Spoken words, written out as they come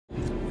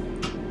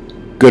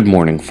Good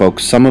morning,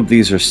 folks. Some of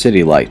these are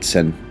city lights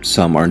and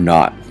some are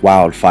not.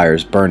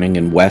 Wildfires burning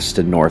in West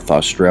and North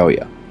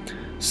Australia.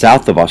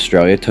 South of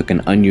Australia took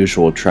an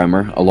unusual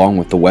tremor along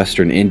with the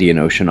western Indian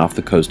Ocean off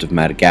the coast of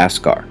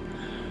Madagascar.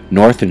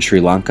 North in Sri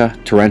Lanka,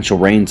 torrential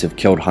rains have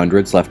killed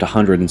hundreds, left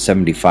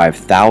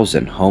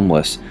 175,000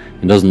 homeless,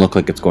 and doesn't look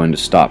like it's going to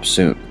stop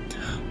soon.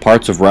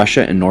 Parts of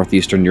Russia and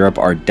northeastern Europe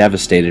are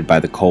devastated by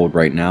the cold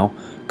right now.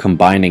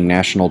 Combining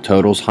national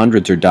totals,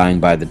 hundreds are dying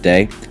by the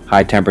day.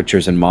 High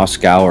temperatures in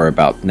Moscow are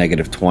about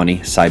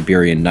 -20,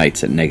 Siberian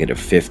nights at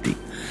 -50.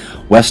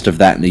 West of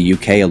that in the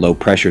UK, a low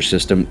pressure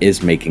system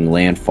is making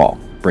landfall,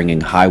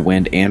 bringing high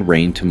wind and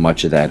rain to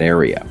much of that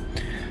area.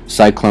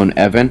 Cyclone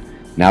Evan,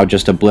 now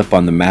just a blip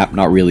on the map,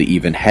 not really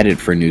even headed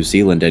for New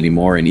Zealand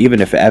anymore, and even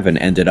if Evan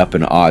ended up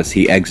in Oz,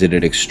 he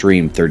exited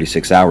extreme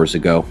 36 hours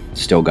ago,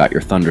 still got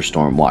your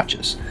thunderstorm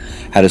watches.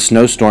 Had a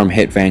snowstorm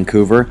hit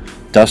Vancouver,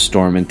 dust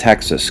storm in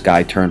Texas,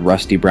 sky turned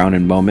rusty brown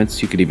in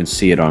moments, you could even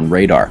see it on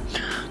radar.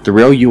 The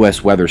real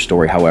U.S. weather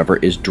story, however,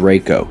 is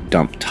Draco,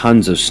 dumped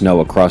tons of snow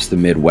across the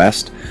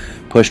Midwest,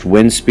 pushed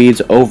wind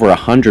speeds over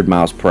 100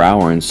 miles per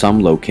hour in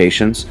some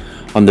locations.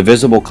 On the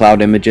visible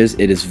cloud images,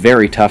 it is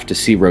very tough to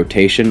see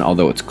rotation,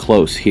 although it's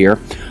close here.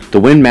 The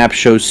wind map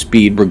shows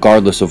speed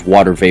regardless of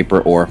water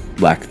vapor or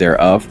lack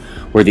thereof.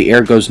 Where the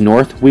air goes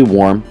north, we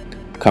warm.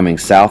 Coming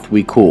south,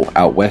 we cool.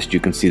 Out west, you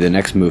can see the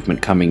next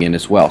movement coming in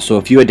as well. So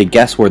if you had to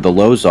guess where the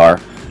lows are,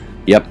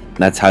 yep,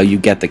 that's how you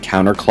get the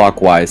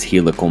counterclockwise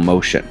helical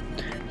motion.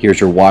 Here's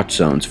your watch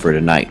zones for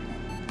tonight.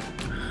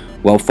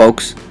 Well,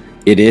 folks,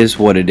 it is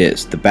what it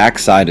is. The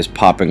backside is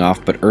popping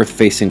off, but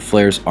Earth-facing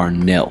flares are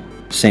nil.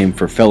 Same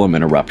for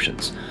filament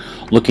eruptions.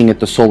 Looking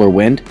at the solar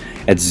wind,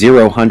 at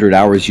 0000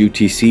 hours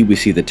UTC, we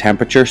see the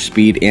temperature,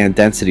 speed, and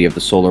density of the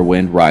solar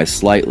wind rise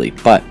slightly,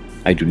 but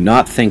I do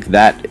not think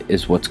that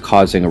is what's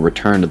causing a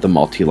return of the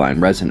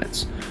multi-line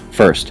resonance.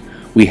 First,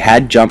 we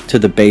had jumped to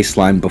the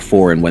baseline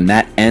before, and when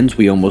that ends,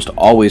 we almost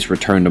always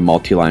return to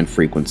multi-line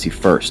frequency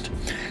first.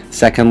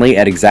 Secondly,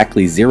 at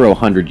exactly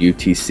 0000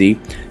 UTC,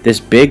 this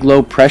big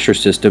low pressure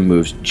system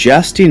moves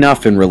just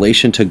enough in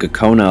relation to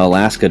Gakona,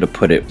 Alaska to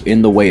put it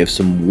in the way of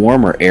some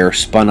warmer air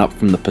spun up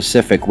from the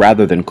Pacific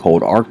rather than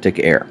cold Arctic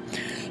air.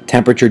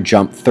 Temperature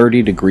jumped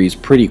 30 degrees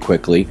pretty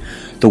quickly.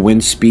 The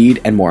wind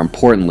speed and, more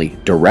importantly,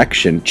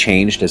 direction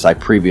changed, as I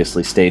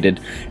previously stated,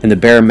 and the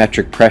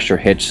barometric pressure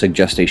hitch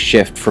suggests a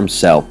shift from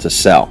cell to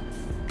cell.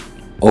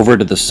 Over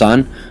to the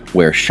sun,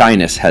 where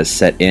shyness has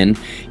set in,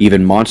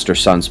 even monster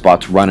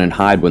sunspots run and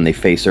hide when they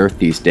face Earth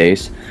these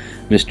days.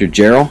 Mr.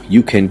 Gerald,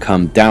 you can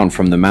come down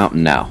from the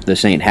mountain now.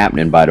 This ain't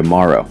happening by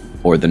tomorrow,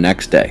 or the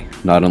next day,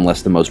 not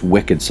unless the most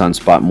wicked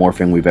sunspot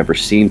morphing we've ever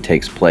seen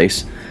takes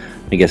place.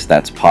 I guess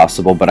that's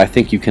possible, but I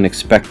think you can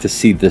expect to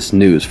see this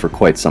news for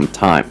quite some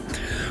time.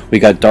 We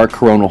got dark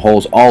coronal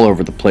holes all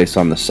over the place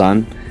on the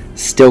sun,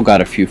 still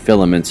got a few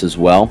filaments as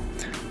well.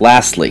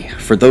 Lastly,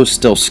 for those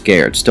still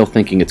scared, still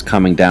thinking it's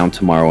coming down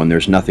tomorrow and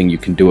there's nothing you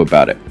can do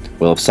about it,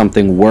 well, if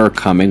something were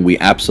coming, we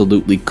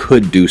absolutely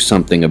could do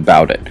something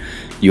about it.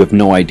 You have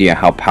no idea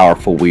how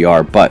powerful we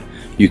are, but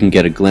you can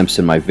get a glimpse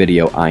in my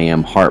video, I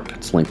Am HAARP,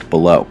 it's linked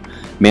below.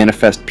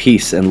 Manifest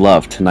peace and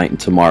love tonight and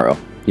tomorrow,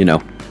 you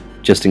know,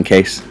 just in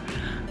case.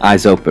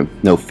 Eyes open,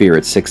 no fear,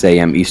 it's 6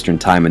 a.m. Eastern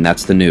Time, and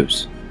that's the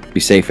news. Be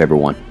safe,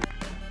 everyone.